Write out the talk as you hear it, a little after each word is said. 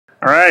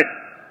All right,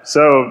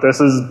 so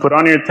this is put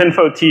on your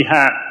tinfoil T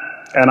hat,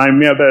 and I'm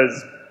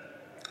miaubiz.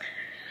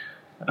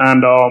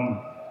 And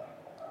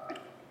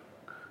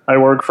I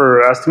work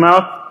for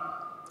Azimuth.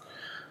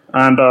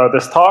 And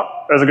this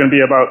talk is going to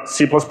be about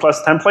C++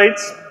 templates,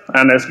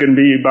 and it's going to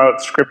be about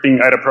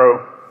scripting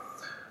IDA-Pro,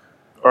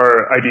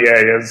 or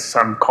IDA as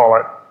some call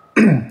it.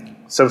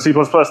 So C++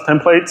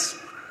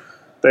 templates,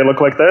 they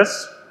look like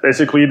this.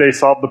 Basically, they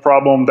solve the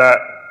problem that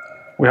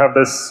we have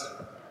this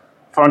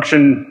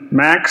function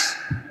max,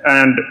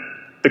 and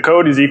the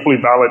code is equally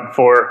valid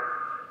for,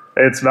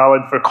 it's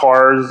valid for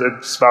cars,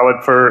 it's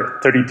valid for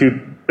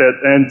 32-bit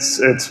ints,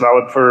 it's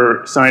valid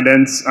for signed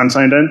ints,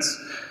 unsigned ints.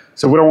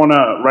 So we don't want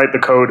to write the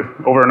code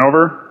over and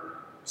over.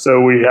 So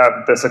we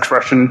have this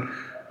expression,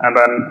 and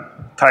then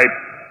type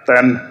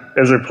then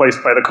is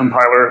replaced by the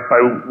compiler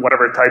by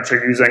whatever types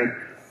you're using.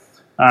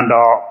 And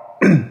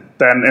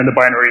then in the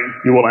binary,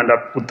 you will end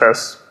up with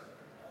this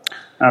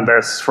and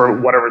this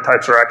for whatever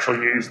types are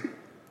actually used.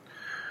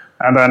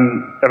 And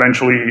then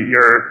eventually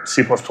your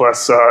C++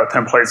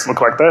 templates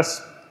look like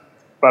this.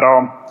 But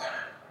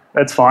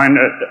it's fine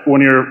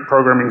when you're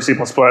programming C++.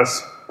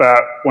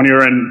 But when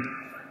you're in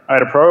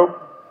IDA-Pro,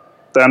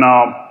 then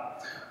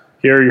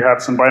here you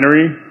have some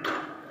binary.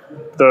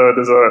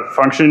 There's a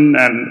function,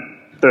 and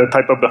the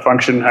type of the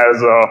function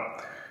has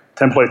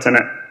templates in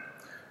it.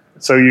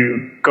 So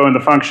you go in the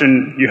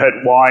function, you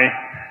hit Y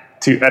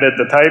to edit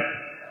the type,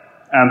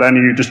 and then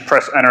you just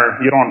press enter.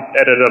 You don't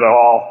edit it at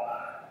all.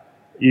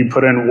 You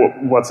put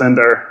in what's in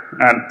there,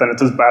 and then it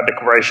says bad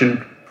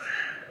declaration.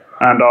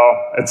 And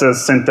it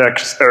says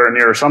syntax error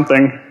near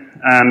something,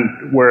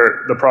 and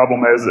where the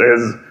problem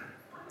is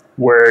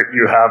where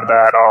you have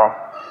that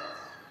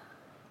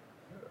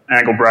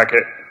angle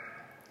bracket,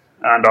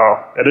 and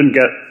it didn't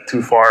get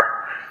too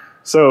far.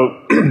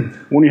 So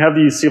when you have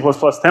these C++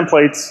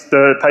 templates,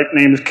 the type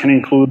names can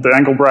include the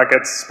angle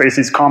brackets,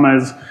 spaces,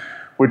 commas,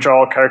 which are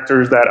all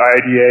characters that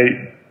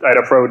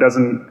IDA-Pro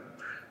doesn't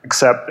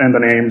accept in the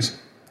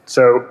names.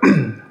 So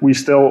we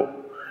still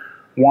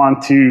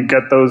want to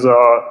get those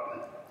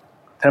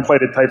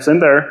templated types in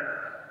there.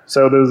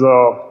 So there's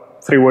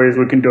 3 ways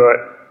we can do it.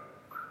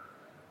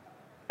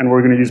 And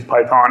we're going to use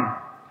Python.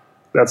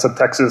 That's a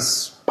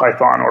Texas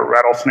Python or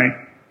rattlesnake.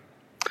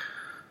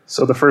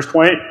 So the first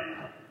way,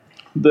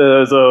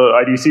 there's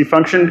a IDC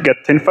function,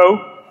 get tinfo,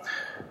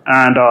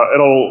 and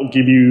it'll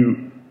give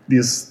you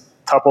these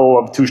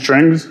tuple of 2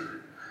 strings.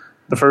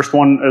 The first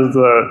one is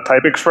the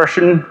type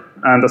expression,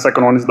 and the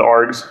second one is the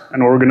args.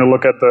 And we're going to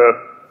look at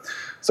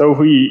so if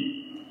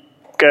we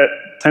get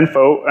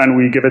tinfo and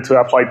we give it to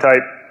apply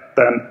type,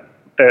 then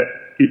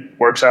it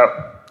works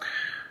out.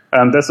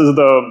 And this is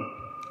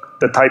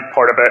the type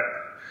part of it.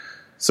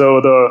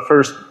 So the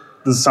first,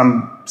 there's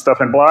some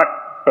stuff in black,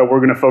 but we're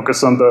going to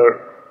focus on the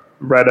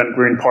red and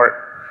green part.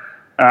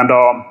 And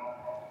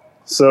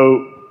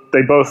so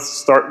they both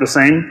start the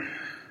same.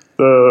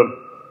 The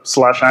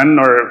 /n,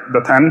 or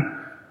the 10,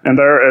 and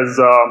there is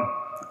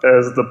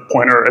the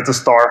pointer. It's a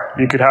star.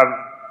 You could have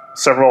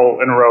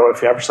several in a row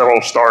if you have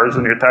several stars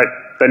in your type.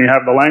 Then you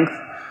have the length.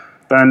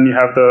 Then you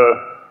have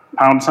the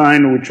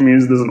 £, which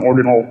means there's an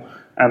ordinal.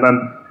 And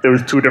then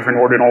there's 2 different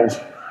ordinals.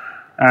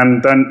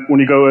 And then when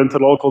you go into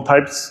the local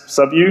types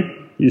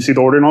subview, you see the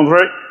ordinals,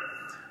 right?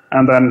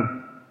 And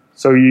then,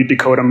 so you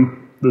decode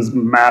them. There's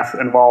math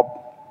involved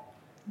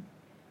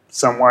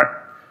somewhat.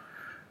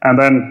 And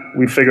then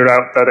we figured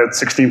out that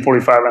it's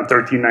 1645 and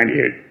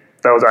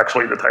 1398. That was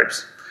actually the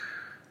types.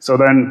 So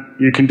then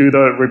you can do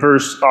the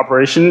reverse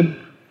operation,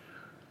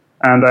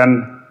 and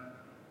then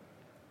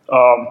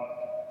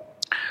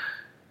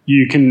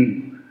you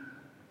can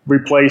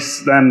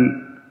replace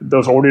then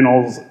those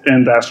ordinals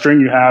in that string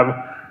you have,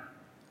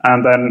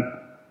 and then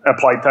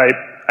apply type,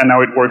 and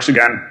now it works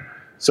again.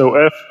 So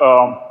if,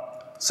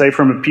 say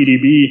from a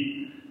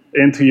PDB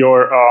into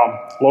your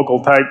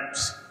local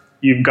types,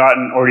 you've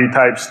gotten already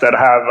types that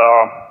have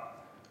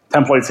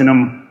templates in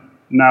them,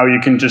 now you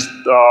can just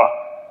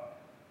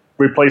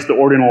replace the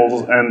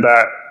ordinals in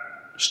that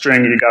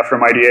string you got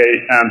from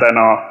IDA, and then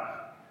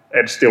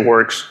it still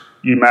works.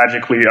 You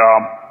magically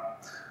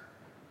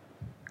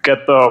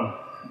get the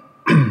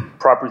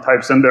proper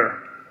types in there.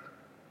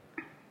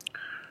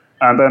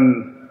 And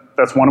then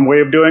that's one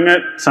way of doing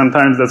it.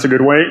 Sometimes that's a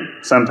good way.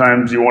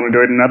 Sometimes you want to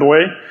do it another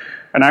way.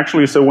 And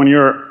actually, so when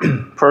you're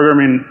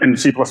programming in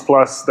C++,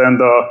 then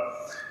the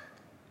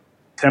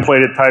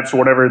templated types,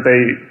 whatever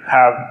they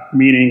have,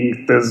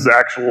 meaning there's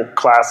actual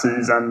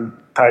classes and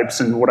types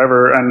and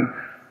whatever, and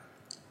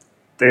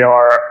they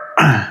are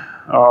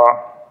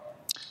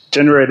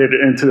generated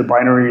into the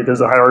binary.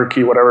 There's a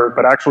hierarchy, whatever.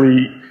 But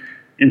actually,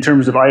 in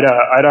terms of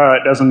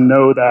IDA doesn't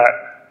know that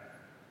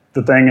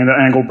the thing in the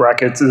angle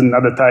brackets is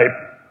another type.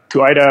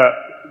 To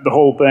IDA, the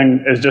whole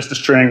thing is just a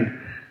string.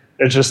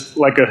 It's just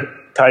like a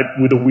type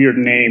with a weird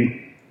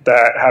name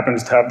that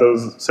happens to have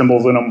those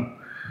symbols in them.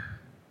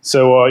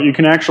 So you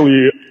can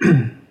actually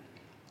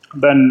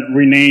then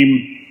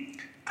rename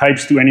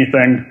types to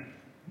anything.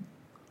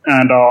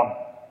 And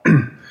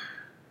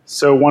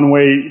so one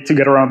way to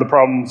get around the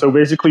problem, so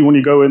basically when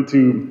you go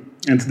into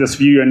this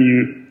view and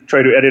you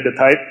try to edit a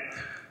type,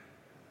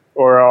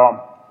 or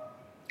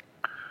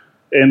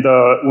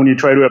when you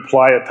try to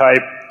apply a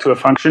type to a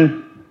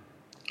function,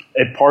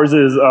 it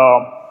parses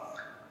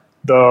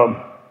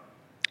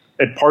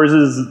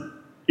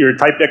your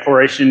type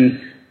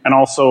declaration and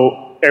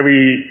also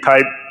every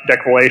type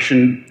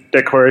declaration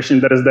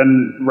that is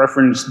then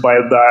referenced by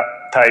that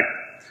type.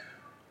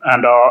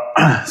 And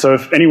so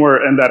if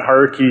anywhere in that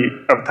hierarchy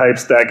of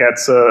types that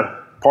gets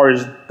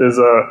parsed, there's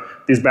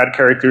these bad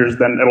characters,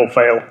 then it'll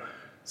fail.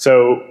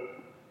 So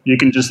you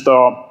can just,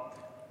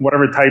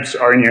 whatever types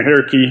are in your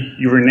hierarchy,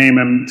 you rename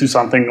them to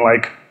something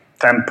like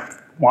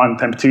temp1,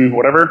 temp2,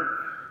 whatever.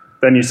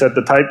 Then you set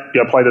the type,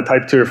 you apply the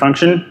type to your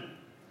function,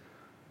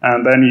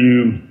 and then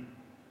you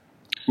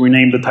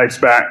rename the types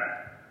back,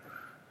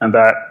 and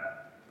that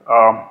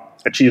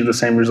achieves the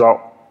same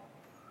result.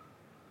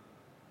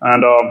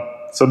 And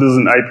so this is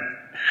an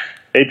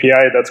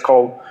API that's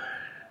called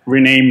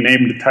rename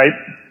named type,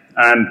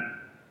 and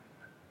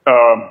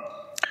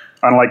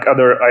unlike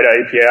other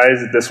IDA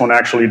APIs, this one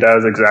actually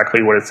does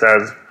exactly what it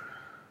says.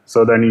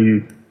 So then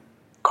you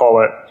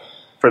call it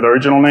for the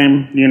original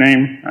name, new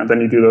name, and then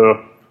you do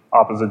the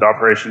opposite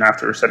operation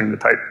after setting the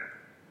type.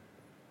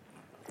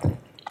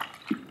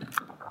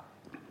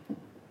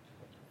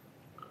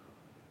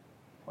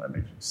 Let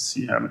me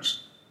see how much,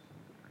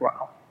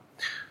 wow.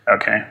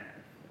 Okay.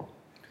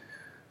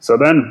 So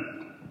then,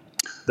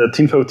 the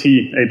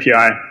Infiltrate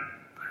API,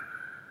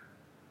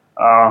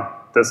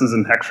 this is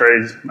in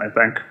hexphrase, I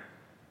think.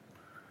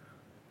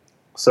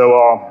 So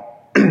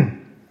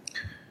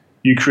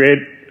you create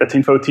a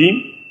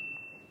Infiltrate.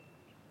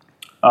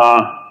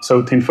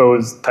 So Tinfo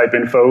is type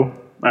info,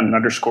 and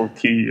underscore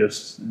T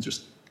is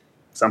just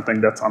something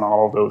that's on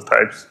all of those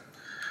types.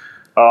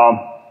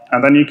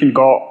 And then you can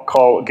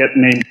call get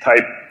name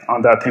type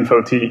on that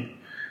Infiltrate,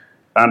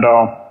 and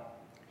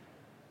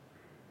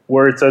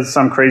where it says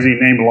some crazy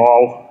name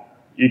lol,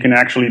 you can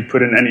actually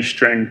put in any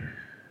string,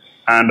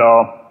 and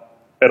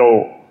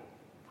it'll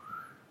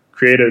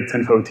create a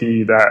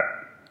Infiltrate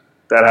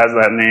that has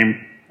that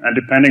name. And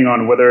depending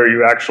on whether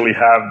you actually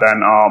have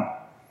then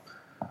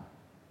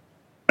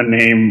a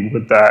name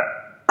with that,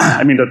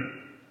 I mean the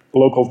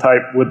local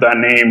type with that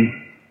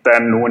name,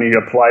 then when you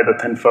apply the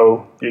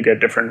Tinfo, you get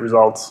different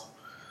results.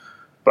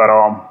 But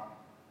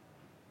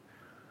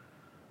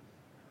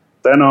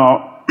then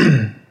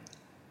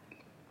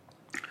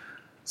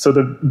so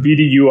the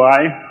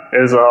VDUI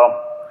is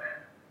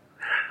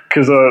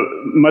because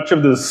much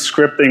of the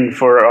scripting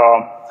for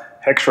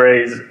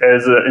hexphrase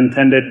is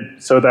intended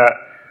so that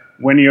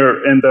when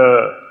you're in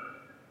the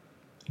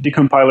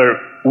decompiler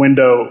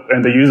window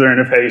in the user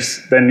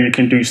interface, then you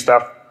can do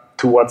stuff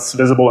to what's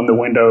visible in the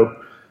window.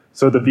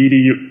 So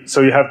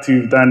so you have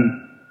to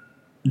then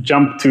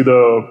jump to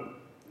the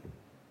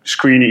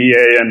screen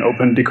EA and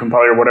open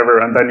decompiler or whatever,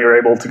 and then you're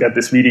able to get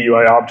this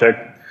VDUI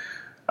object.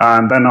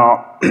 And then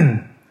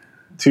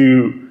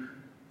to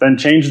then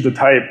change the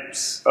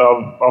types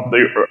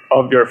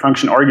of your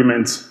function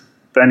arguments,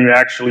 then you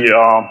actually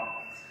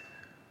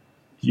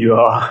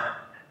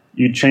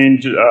you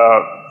change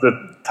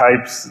the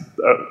types.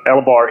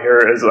 L-bar here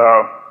is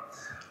a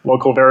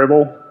local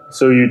variable,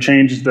 so you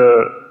change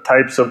the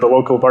types of the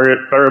local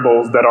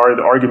variables that are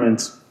the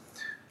arguments.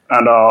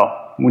 And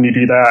when you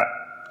do that,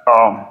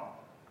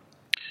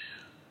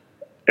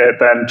 it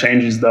then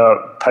changes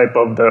the type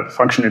of the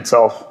function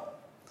itself.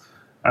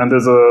 And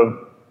there's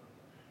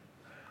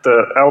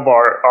the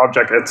L-bar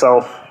object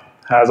itself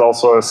has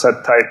also a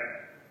set type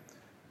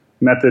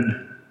method,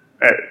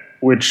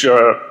 which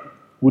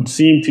would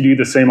seem to do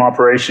the same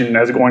operation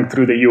as going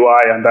through the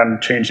UI and then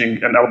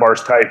changing an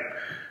L-bar's type.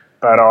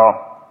 But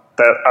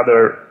that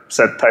other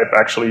set type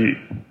actually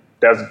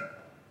does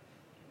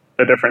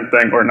a different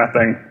thing or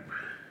nothing.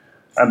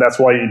 And that's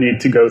why you need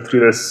to go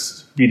through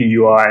this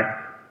VDUI.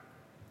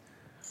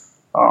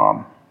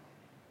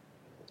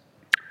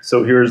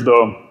 So here's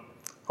the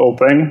whole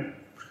thing.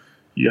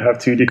 You have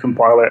to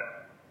decompile it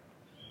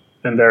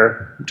in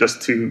there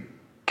just to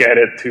get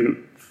it to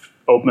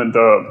open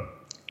the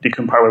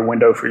decompiler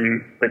window for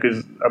you,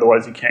 because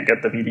otherwise you can't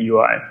get the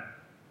VDUI.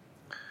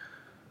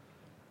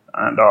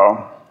 And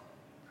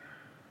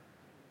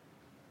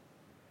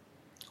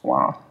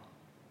wow.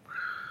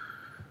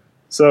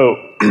 So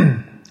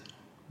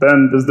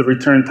then there's the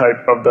return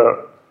type of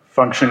the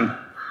function.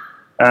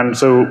 And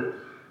so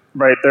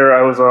right there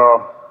I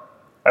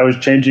was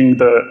changing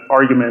the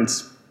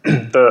arguments,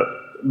 the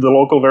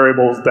local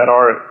variables that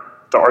are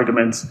the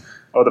arguments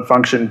of the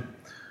function.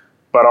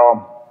 But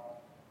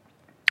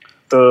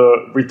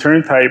the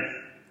return type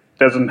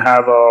doesn't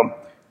have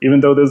even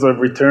though there's a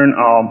return,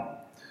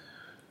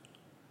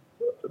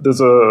 there's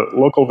a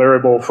local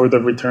variable for the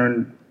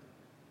return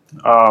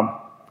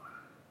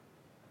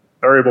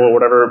variable or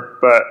whatever,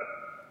 but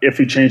if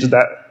you change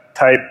that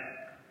type,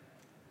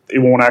 it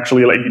won't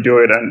actually let you do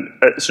it, and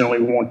it certainly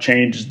won't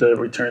change the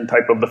return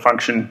type of the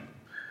function.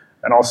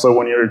 And also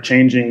when you're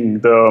changing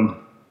the,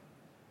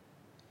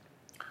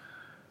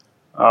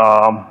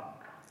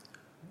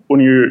 when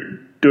you're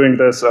doing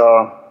this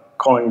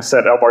calling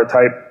set L-bar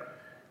type,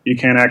 you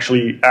can't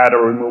actually add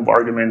or remove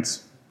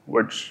arguments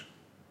which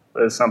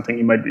is something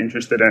you might be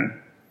interested in.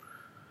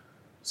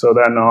 So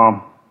then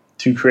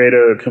to create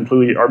a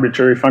completely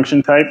arbitrary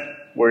function type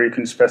where you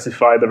can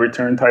specify the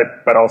return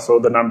type, but also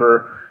the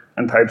number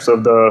and types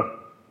of the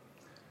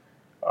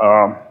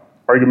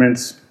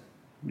arguments,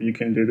 you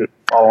can do the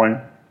following.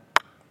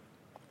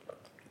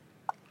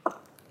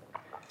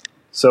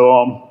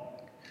 So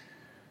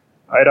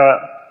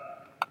IDA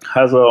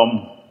has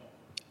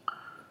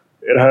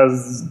it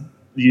has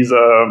these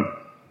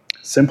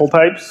simple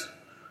types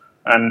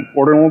and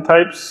ordinal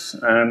types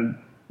and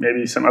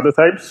maybe some other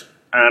types.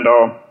 And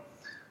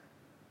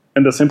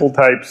in the simple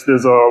types,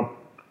 there's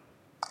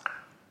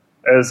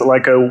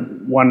like a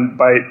 1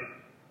 byte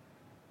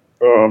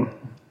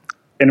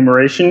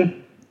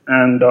enumeration,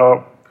 and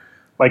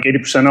like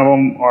 80% of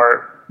them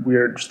are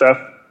weird stuff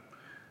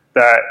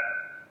that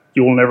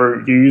you will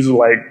never use,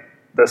 like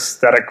the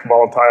static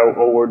volatile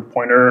O-word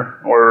pointer,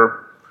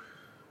 or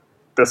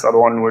this other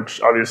one, which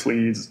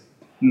obviously is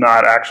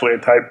not actually a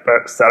type,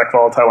 but static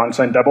volatile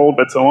unsigned double,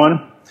 but so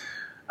on.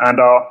 And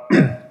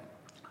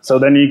so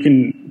then you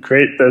can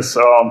create this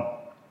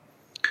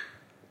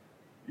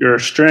your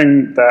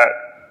string that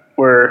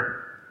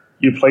where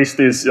you place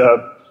these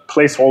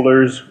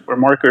placeholders or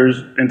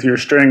markers into your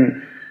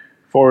string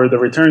for the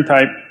return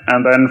type,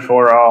 and then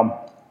for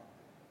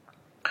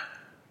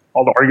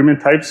all the argument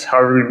types,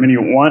 however many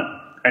you want,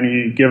 and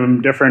you give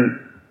them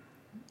different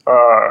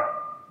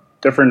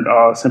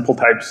simple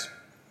types,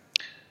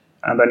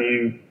 and then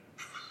you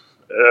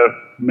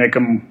make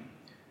them.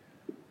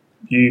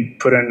 You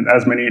put in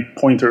as many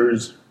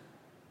pointers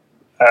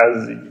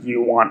as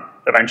you want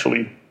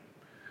eventually,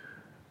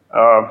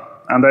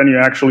 and then you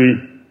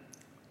actually.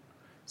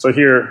 So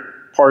here,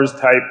 parse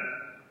type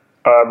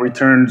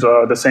returns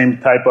the same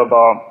type of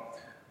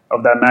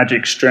that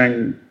magic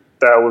string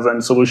that was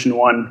in solution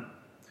 1.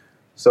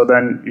 So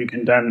then you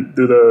can then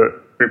do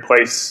the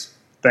replace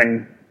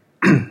thing.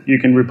 You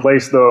can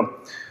replace the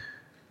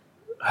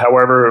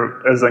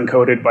however is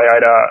encoded by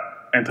IDA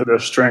into the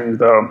string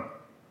the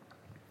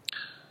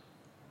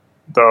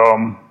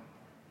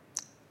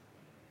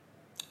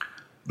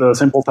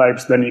simple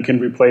types. Then you can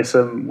replace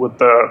them with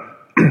the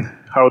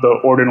how the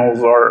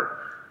ordinals are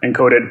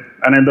encoded.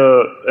 And in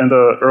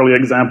the early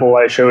example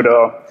I showed,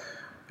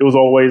 it was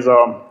always it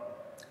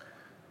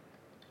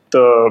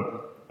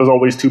was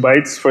always 2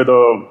 bytes for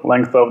the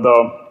length of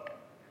the.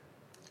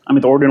 I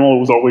mean, the ordinal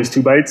was always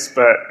 2 bytes,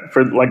 but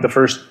for like the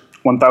first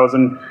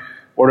 1,000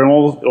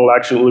 ordinals, it will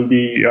actually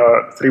be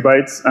 3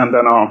 bytes, and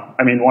then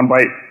 1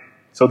 byte.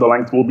 So the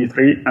length will be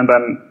 3, and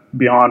then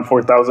beyond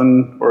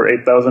 4,000 or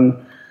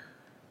 8,000,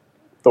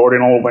 the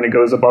ordinal, when it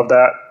goes above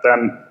that,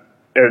 then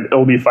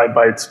it'll be 5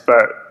 bytes.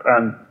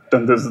 And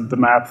then the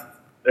math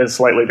is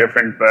slightly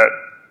different, but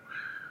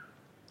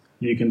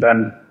you can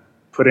then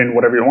put in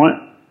whatever you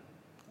want.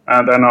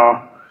 And then,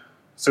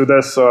 so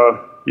this,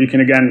 you can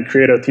again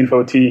create a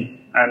tinfo T,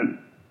 and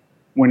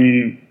when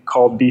you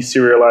call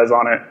deserialize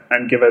on it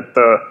and give it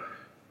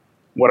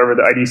whatever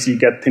the IDC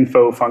get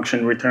tinfo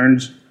function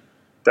returns,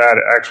 that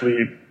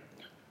actually,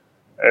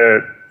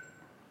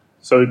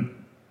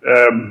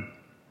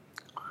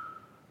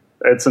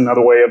 it's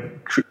another way of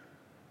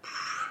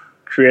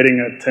creating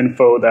a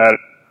tinfo that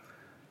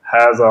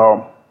has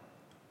a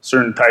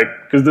certain type,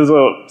 because there's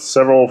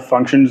several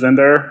functions in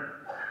there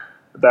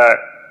that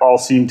all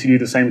seem to do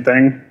the same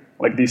thing,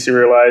 like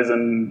deserialize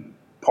and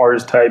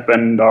parse type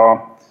and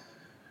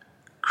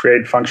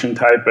create function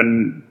type,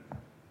 and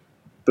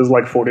there's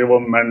like 40 of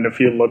them. And if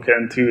you look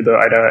into the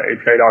IDA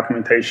API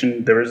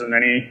documentation, there isn't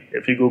any.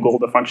 If you Google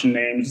the function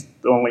names,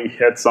 the only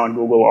hits on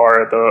Google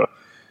are the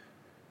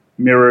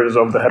mirrors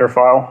of the header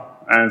file.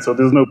 And so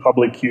there's no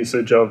public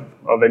usage of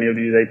any of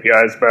these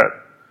APIs, but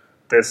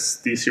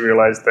this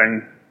deserialized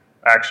thing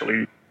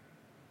actually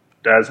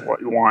does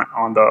what you want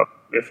on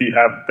if you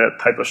have that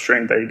type of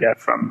string that you get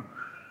from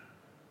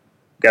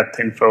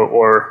getTinfo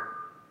or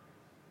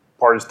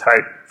parse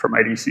type from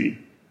IDC.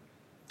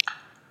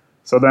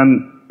 So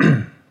then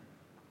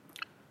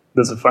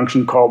there's a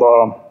function called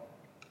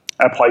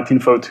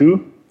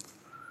applyTinfo2,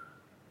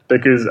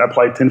 because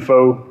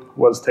applyTinfo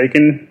was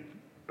taken,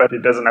 but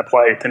it doesn't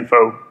apply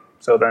tinfo.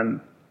 So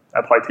then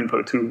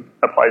applyTinfo2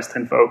 applies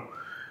tinfo.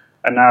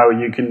 And now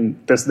you can,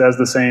 this does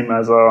the same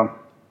as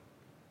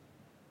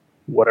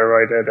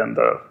whatever I did in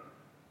the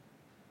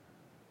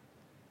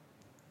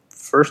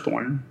first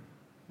one.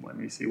 Let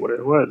me see what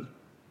it was.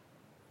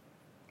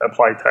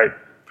 Apply type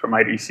from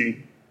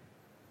IDC.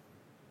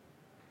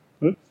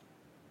 Oops.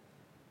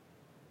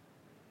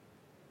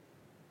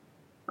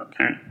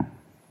 Okay.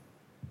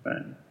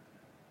 Then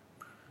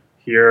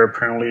here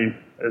apparently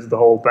is the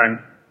whole thing.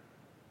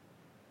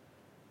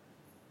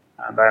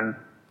 And then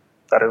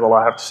that is all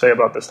I have to say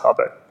about this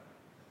topic.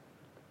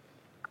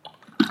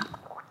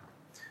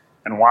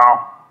 And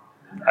wow,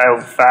 I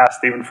was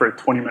fast even for a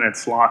 20-minute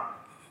slot.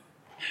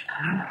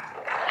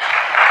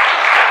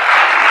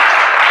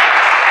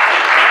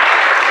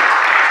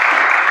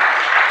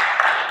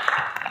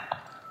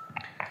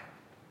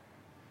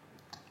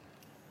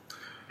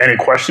 Any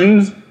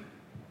questions?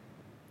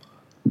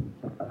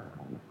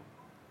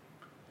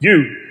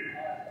 You.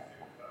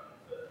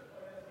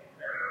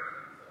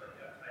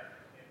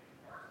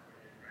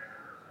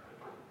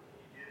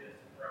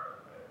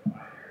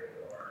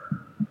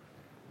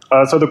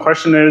 So the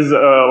question is,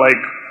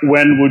 like,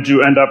 when would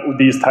you end up with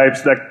these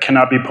types that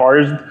cannot be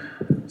parsed?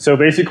 So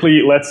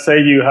basically, let's say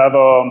you have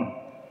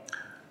a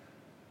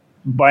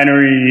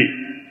binary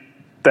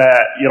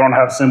that you don't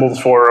have symbols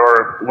for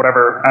or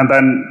whatever, and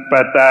then,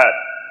 but that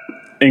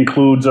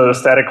includes a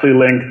statically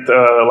linked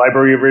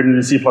library written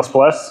in C++,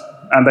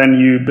 and then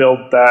you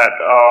build that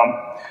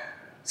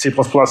C++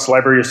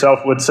 library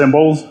yourself with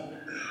symbols,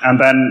 and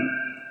then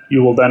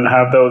you will then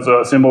have those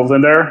symbols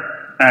in there,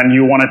 and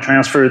you want to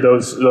transfer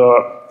those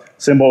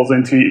symbols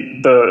into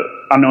the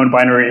unknown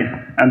binary,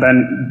 and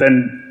then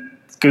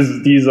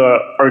because these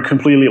are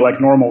completely like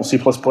normal C++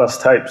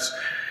 types,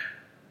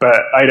 but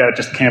IDA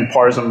just can't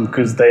parse them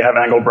because they have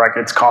angle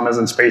brackets, commas,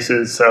 and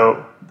spaces.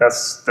 So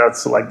that's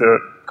like the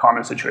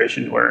common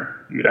situation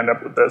where you'd end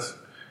up with this.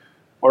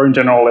 Or in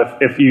general,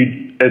 if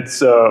you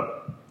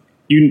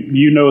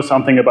know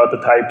something about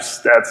the types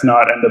that's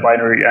not in the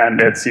binary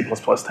and it's C++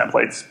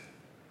 templates.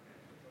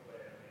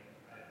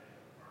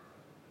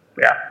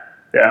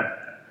 Yeah.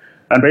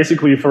 And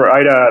basically for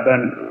IDA,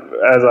 then,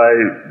 as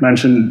I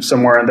mentioned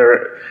somewhere in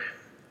there,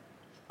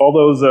 all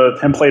those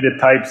templated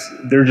types,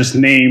 they're just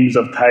names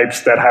of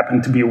types that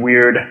happen to be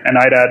weird, and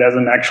IDA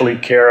doesn't actually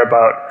care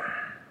about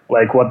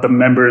like what the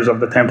members of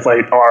the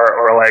template are,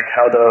 or like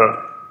how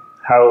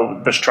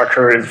the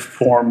structure is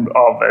formed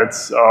of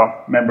its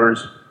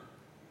members.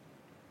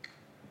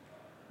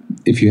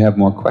 If you have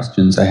more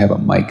questions, I have a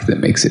mic that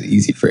makes it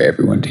easy for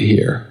everyone to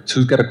hear. So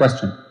who's got a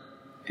question?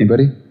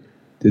 Anybody?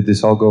 Did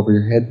this all go over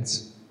your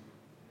heads?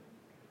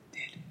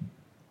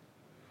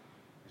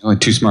 There's only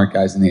 2 smart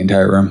guys in the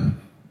entire room.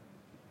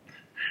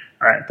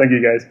 All right, thank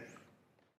you guys.